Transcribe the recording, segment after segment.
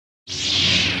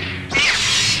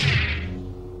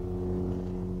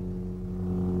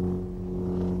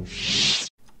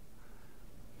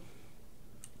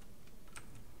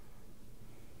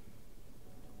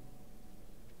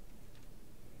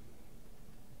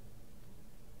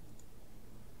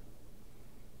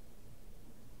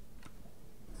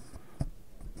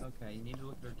you need to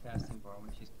look at her casting bar.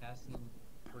 When she's casting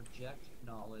project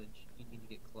knowledge, you need to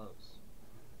get close.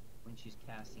 When she's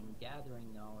casting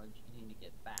gathering knowledge, you need to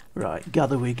get back. Right,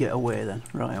 gather we get away then.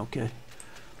 Right, okay.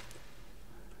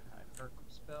 Her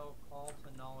spell call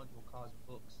to knowledge will cause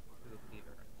books to appear.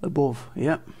 Above,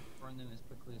 yep. Burn them as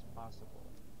quickly as possible.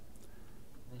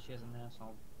 And then she has a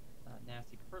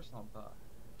nasty personal buff.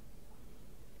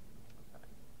 Okay.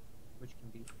 Which can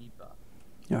be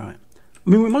debuffed. Alright. I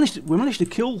mean, we managed to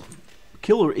kill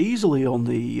her easily on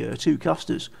the 2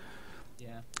 casters.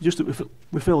 Yeah. Just that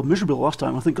we failed miserably last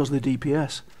time, I think, because of the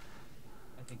DPS.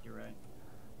 I think you're right.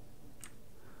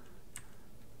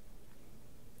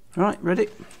 Alright, ready?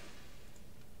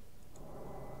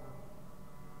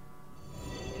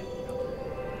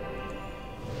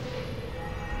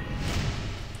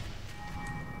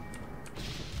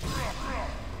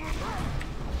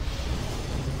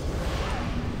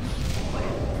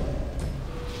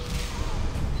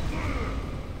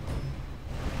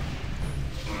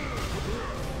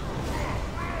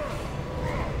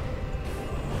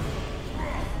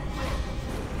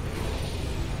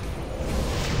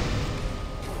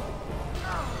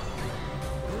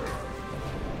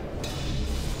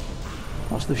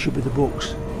 This should be the books,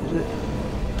 is it?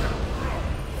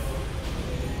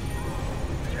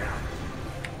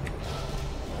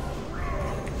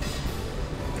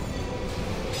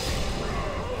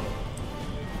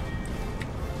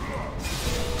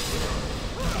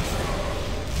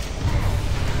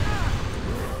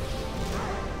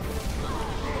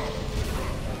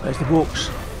 There's the books.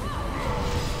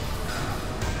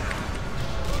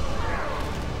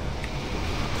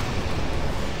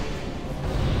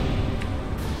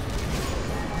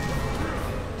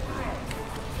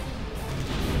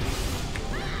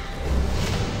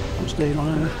 Staying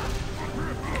on her.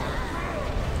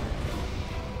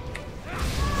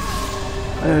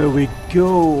 There we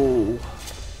go.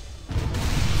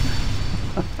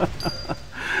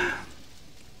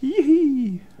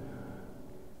 Yee.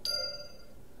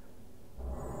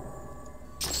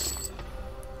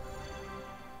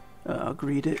 I'll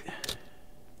greet it.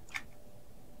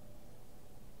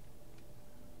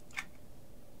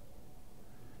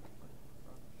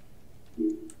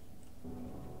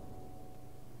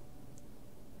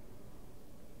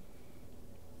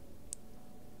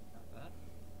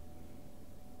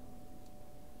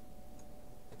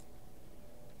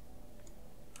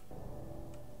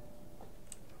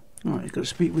 Alright, he's got to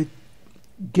speak with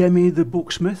Gemmy the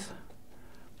Booksmith.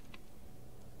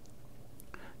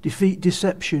 Defeat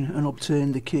Deception and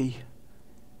obtain the key.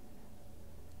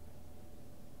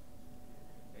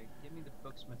 Okay, give me the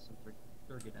Booksmith and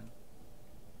Thurgiden.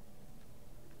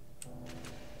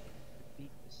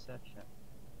 Defeat Deception.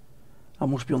 I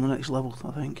must be on the next level,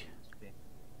 I think.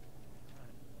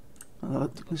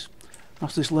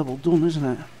 That's this level done, isn't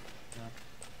it?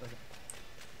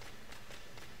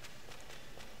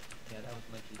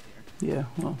 Yeah,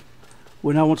 well,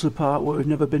 we're now on to the part where we've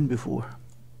never been before.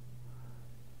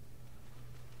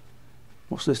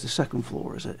 What's this, the second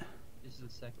floor, is it? This is the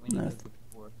second, we need to go to the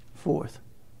fourth. Fourth.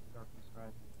 Darkness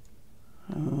Rising.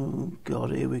 Oh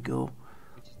god, here we go.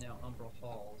 Which is now Umbral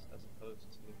Halls as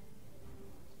opposed to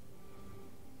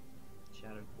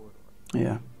Shadowed Corridor.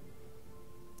 Yeah.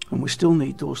 And we still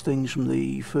need those things from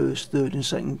the first, third and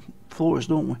second floors,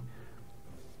 don't we?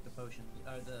 The potions,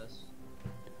 the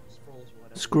scrolls or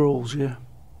whatever. Scrolls, yeah.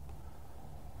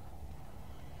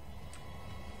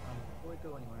 Before we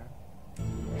go anywhere.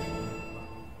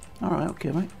 Alright,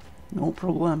 okay mate. No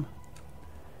problem.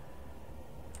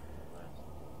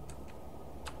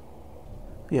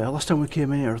 Yeah, last time we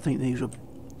came in here I think these were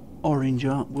orange,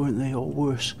 weren't they, or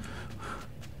worse?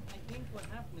 I think what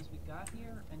happened is we got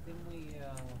here and then we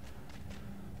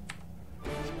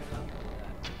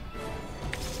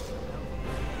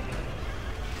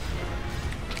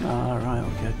Alright,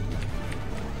 okay.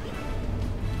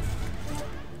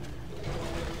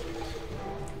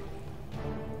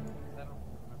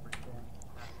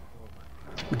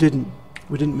 We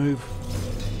didn't move.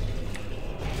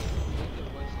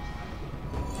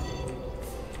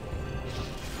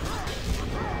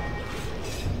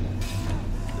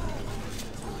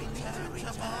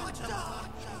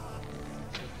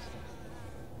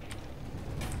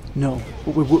 No,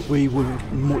 but we were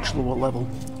much lower level.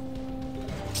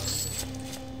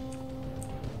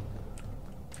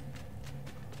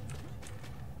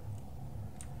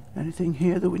 Anything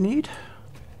here that we need?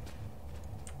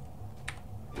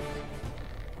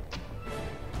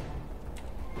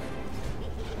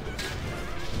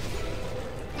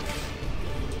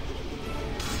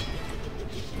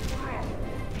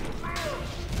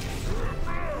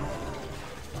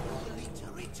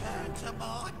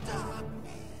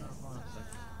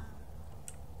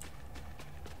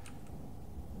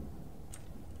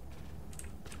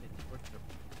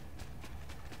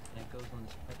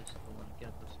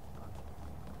 get this one.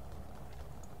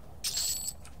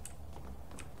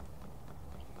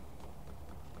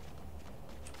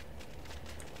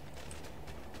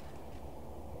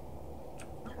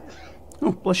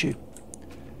 Oh, bless you.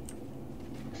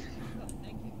 Oh,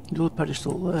 thank you. The other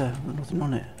pedestal there, with nothing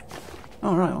on it.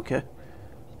 Oh, right, okay.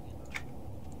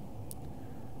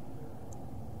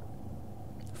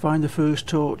 Find the first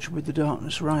torch with the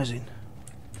darkness rising.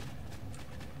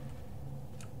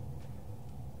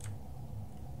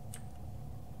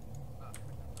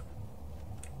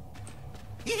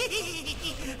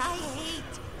 I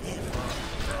hate them.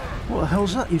 What the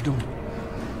hell's that you've done?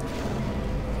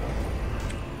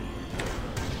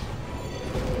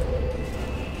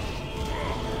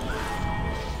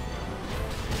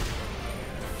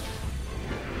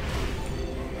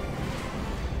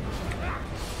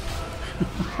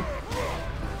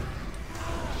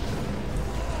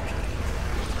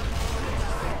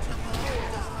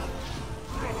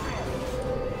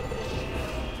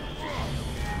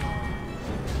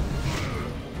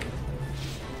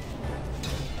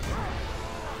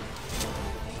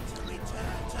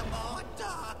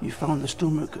 You found the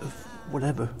stomach of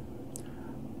whatever.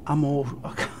 Ammo.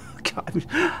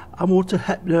 Ammo to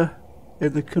Hepner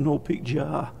in the canopic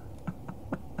jar.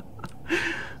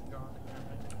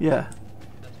 Yeah.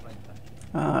 That's what I touched.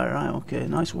 Alright, okay,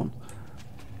 nice one.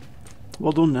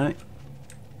 Well done, Nate.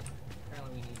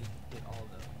 Apparently we need to get all of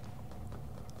them.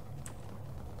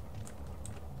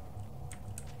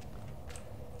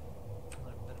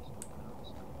 Another pedestal comes.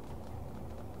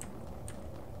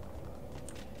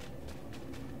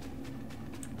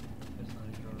 There's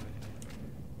another door right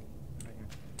here. Right here.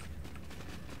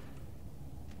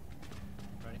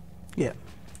 Ready? Yeah.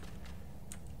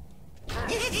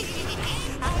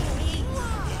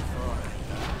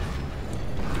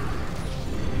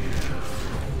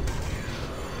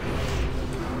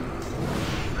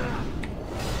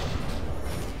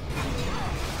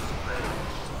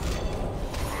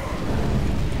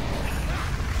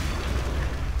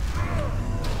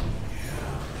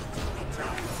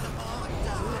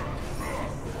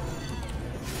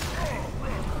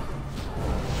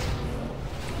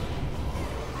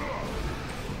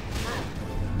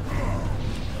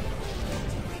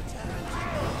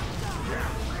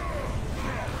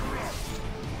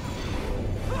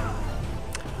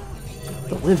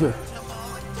 The liver.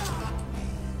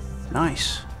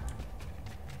 Nice.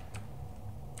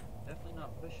 Definitely not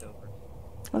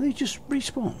pushovers. Are they just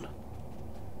respawned?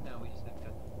 No, we just have to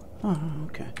cut the one. Oh,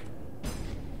 okay.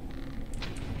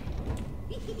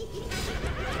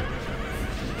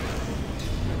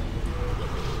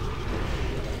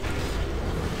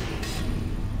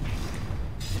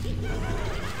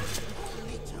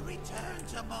 Only to return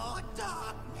to more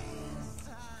darkness.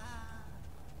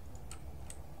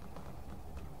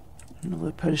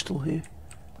 Another pedestal here.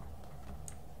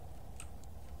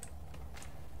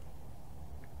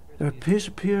 There appears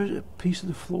to be a piece of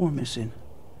the floor missing.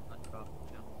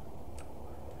 Uncropped, yeah.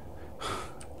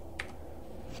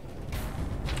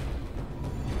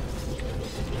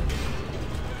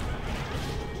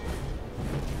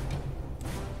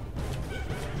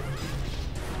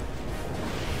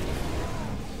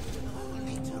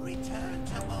 Only to return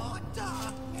to more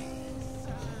darkness.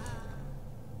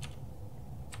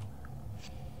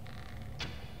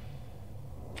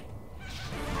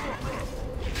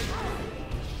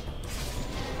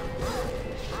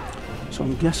 So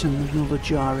I'm guessing there's another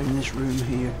jar in this room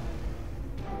here.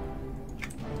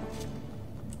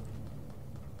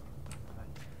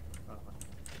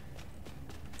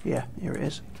 Yeah, here it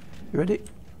is. You ready?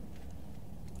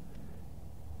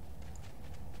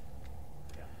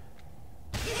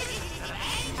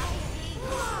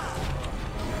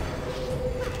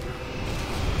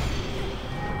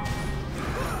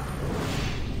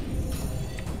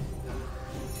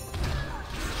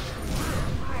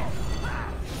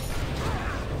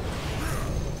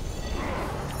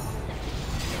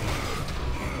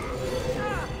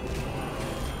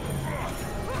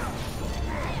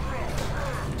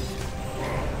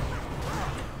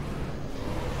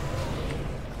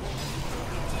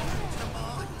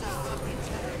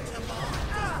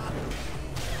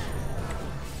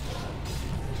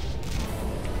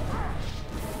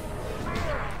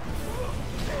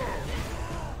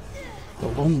 The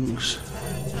lungs.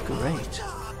 Great.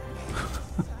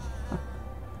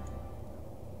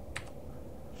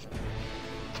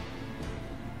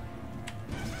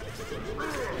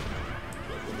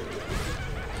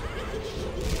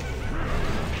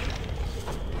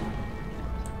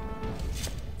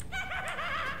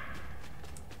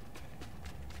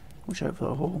 Watch out for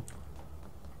the hole.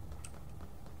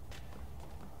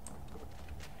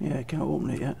 Yeah, I can't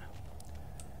open it yet.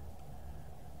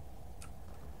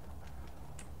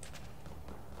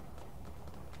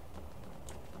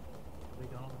 We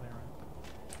go all the way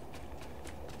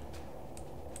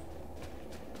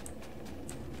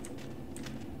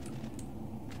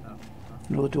around. Oh.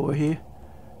 Another door here.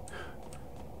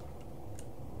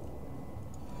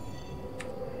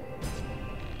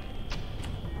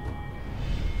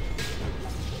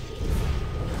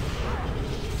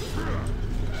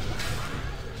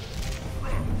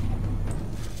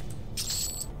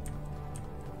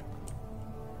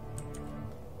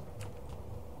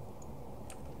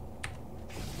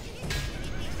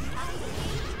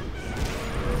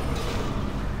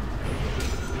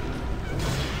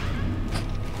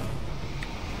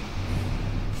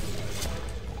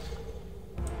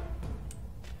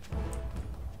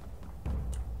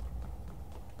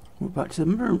 We're back to the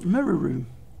mirror room.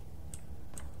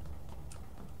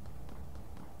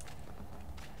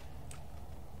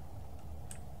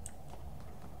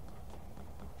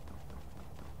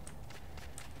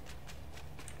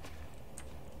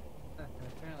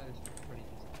 Apparently this is pretty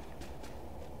easy.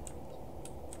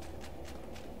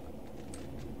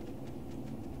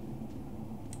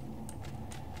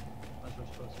 Unless we're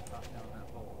supposed to drop down that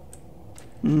hole.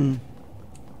 Hmm.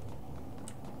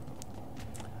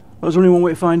 There's only one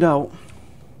way to find out.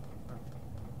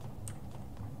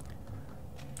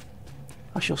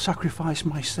 I shall sacrifice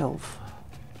myself.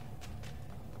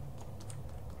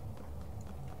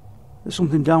 There's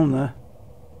something down there.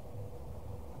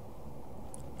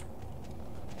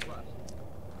 What?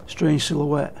 Strange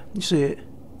silhouette. You see it?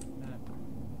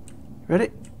 Ready?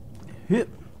 Yep.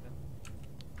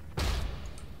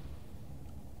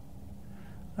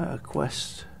 A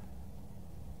quest.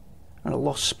 And a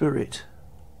lost spirit.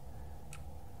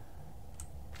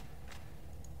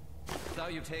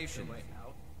 Salutation. Way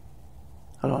out?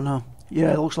 I don't know.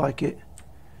 Yeah, it looks like it. Okay,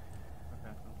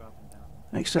 I'm dropping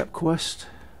down. Accept quest.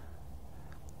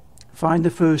 Find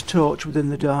the first torch within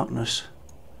the darkness.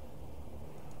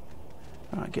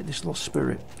 Alright, get this lost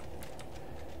spirit.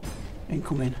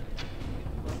 Incoming.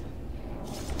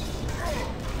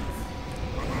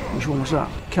 Which one was that?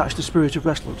 Catch the spirit of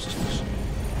restlessness.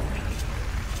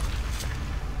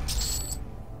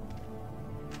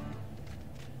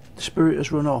 The spirit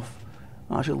has run off.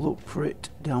 I shall look for it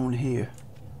down here.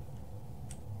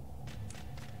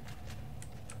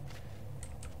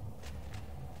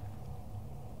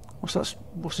 What's that?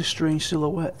 What's this strange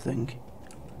silhouette thing?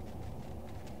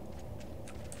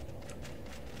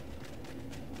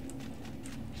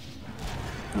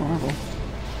 Oh, hello.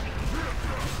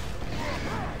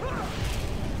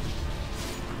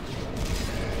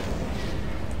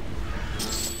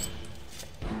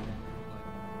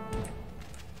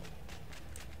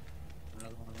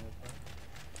 Another one on the other side.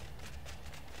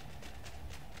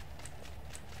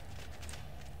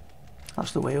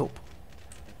 That's the way up.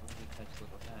 Let me catch the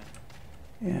little hat.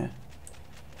 Yeah.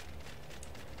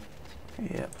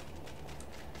 Yep.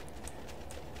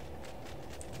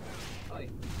 Oi.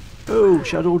 Oh,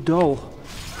 Shadow Doll.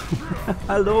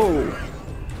 Hello.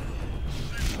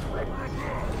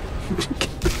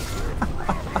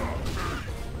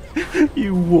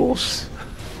 You wuss.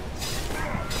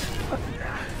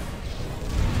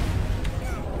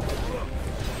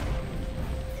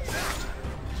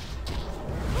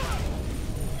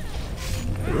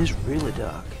 It is really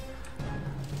dark.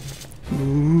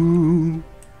 Ooh.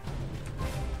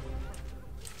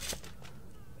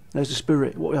 There's the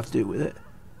spirit. What we have to do with it?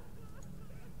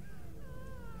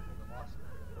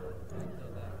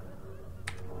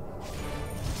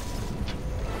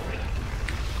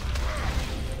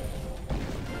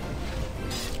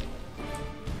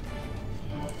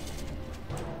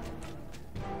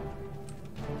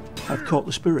 I've caught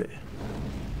the spirit.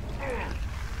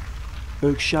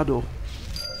 Erg's shadow.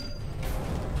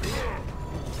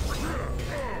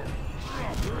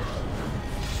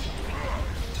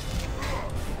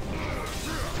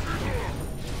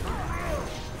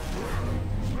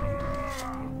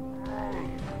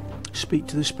 Speak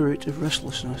to the spirit of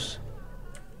restlessness.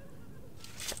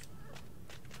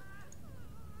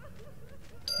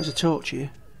 There's a torch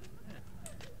here.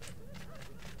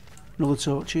 Another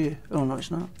torch here. Oh no,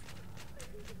 it's not.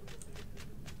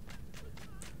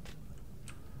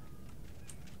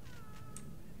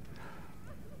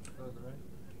 Go to the right.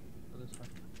 Go this way.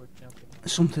 Torch jump.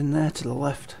 There's something there to the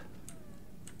left.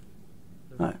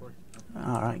 There's Right. a torch jump.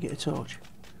 Alright, get a torch.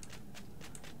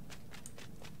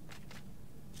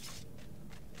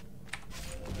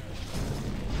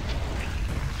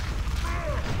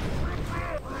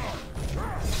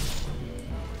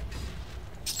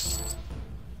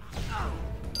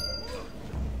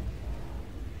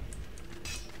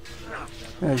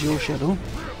 There's your shadow.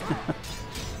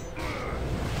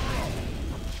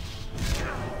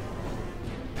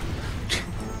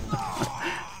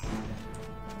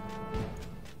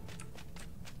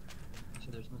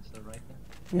 So there's one to the right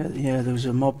there? Yeah, there was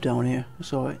a mob down here. I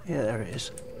saw it. Yeah, there it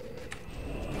is.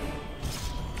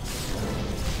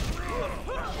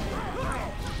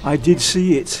 I did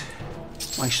see it.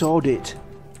 I saw it.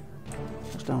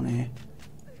 What's down here?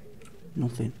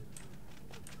 Nothing.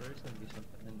 There's gonna be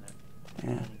something in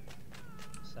there. Yeah.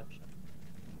 Deception.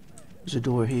 There's a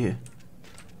door here.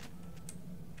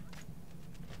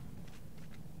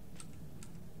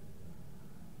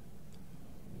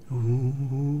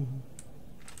 Ooh.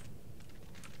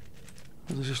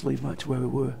 Let's just lead back to where we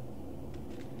were.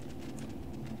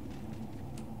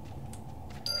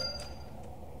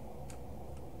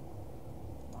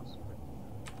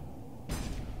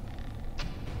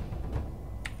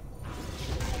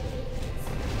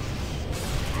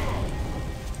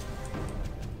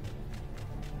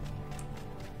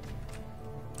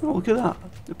 Oh, look at that.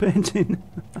 The painting.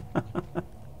 Odd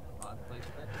place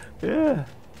back there. Yeah.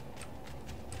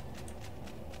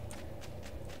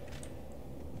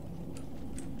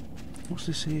 What's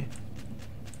this here?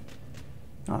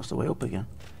 Oh, that's the way up again.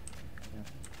 Yeah.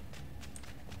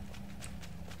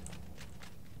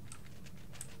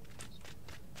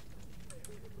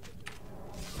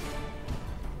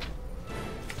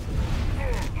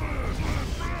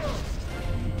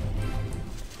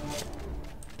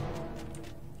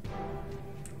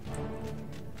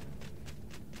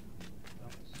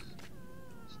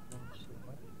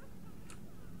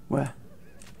 Where?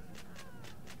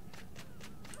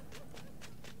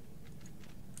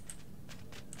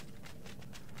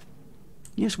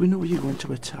 Yes, we know you're going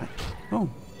to attack. Oh.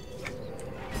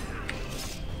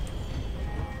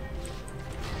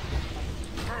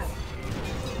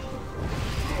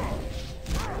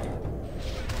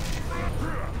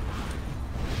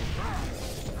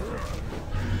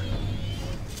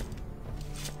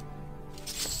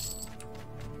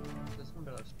 This one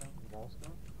got a strength wall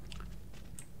stone?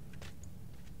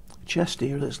 Chest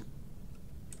here that's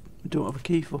we don't have a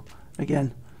key for.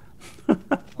 Again. Oh, to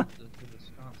the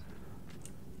sconce.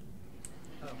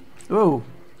 Oh. Oh,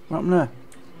 what happened there?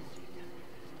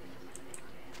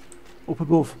 Up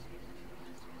above.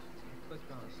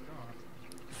 Clicked on a sconce.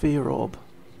 Fear orb.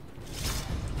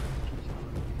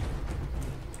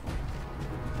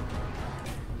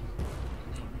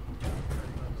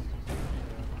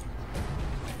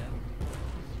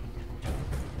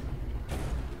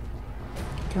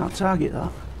 Can't target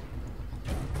that.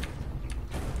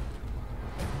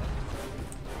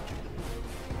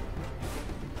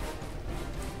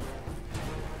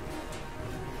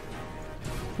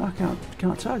 I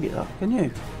can't target that, can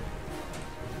you?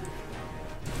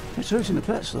 It's hurting the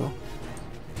pets though.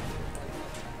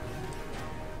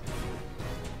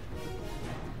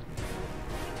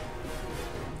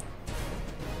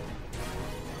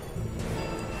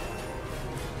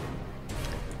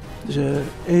 There's a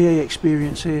AA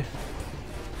experience here.